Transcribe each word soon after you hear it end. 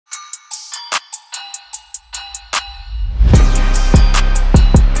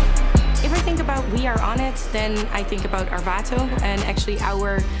we are on it, then I think about Arvato and actually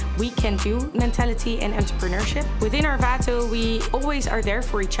our we can do mentality and entrepreneurship. Within Arvato, we always are there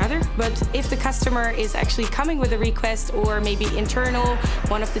for each other, but if the customer is actually coming with a request or maybe internal,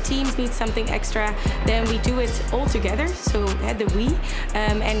 one of the teams needs something extra, then we do it all together, so the we.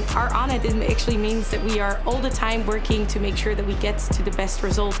 And our on it actually means that we are all the time working to make sure that we get to the best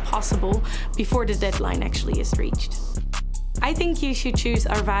result possible before the deadline actually is reached. I think you should choose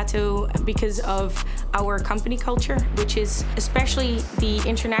Arvato because of our company culture, which is especially the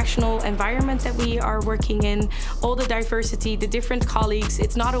international environment that we are working in, all the diversity, the different colleagues.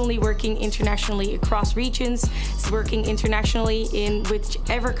 It's not only working internationally across regions, it's working internationally in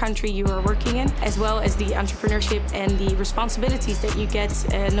whichever country you are working in, as well as the entrepreneurship and the responsibilities that you get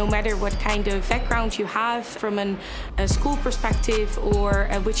no matter what kind of background you have from a school perspective or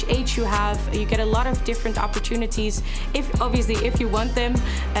which age you have. You get a lot of different opportunities obviously if you want them,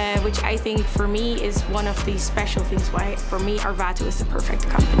 which I think for me is one of the special things why for me Arvato is the perfect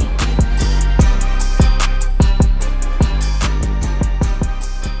company.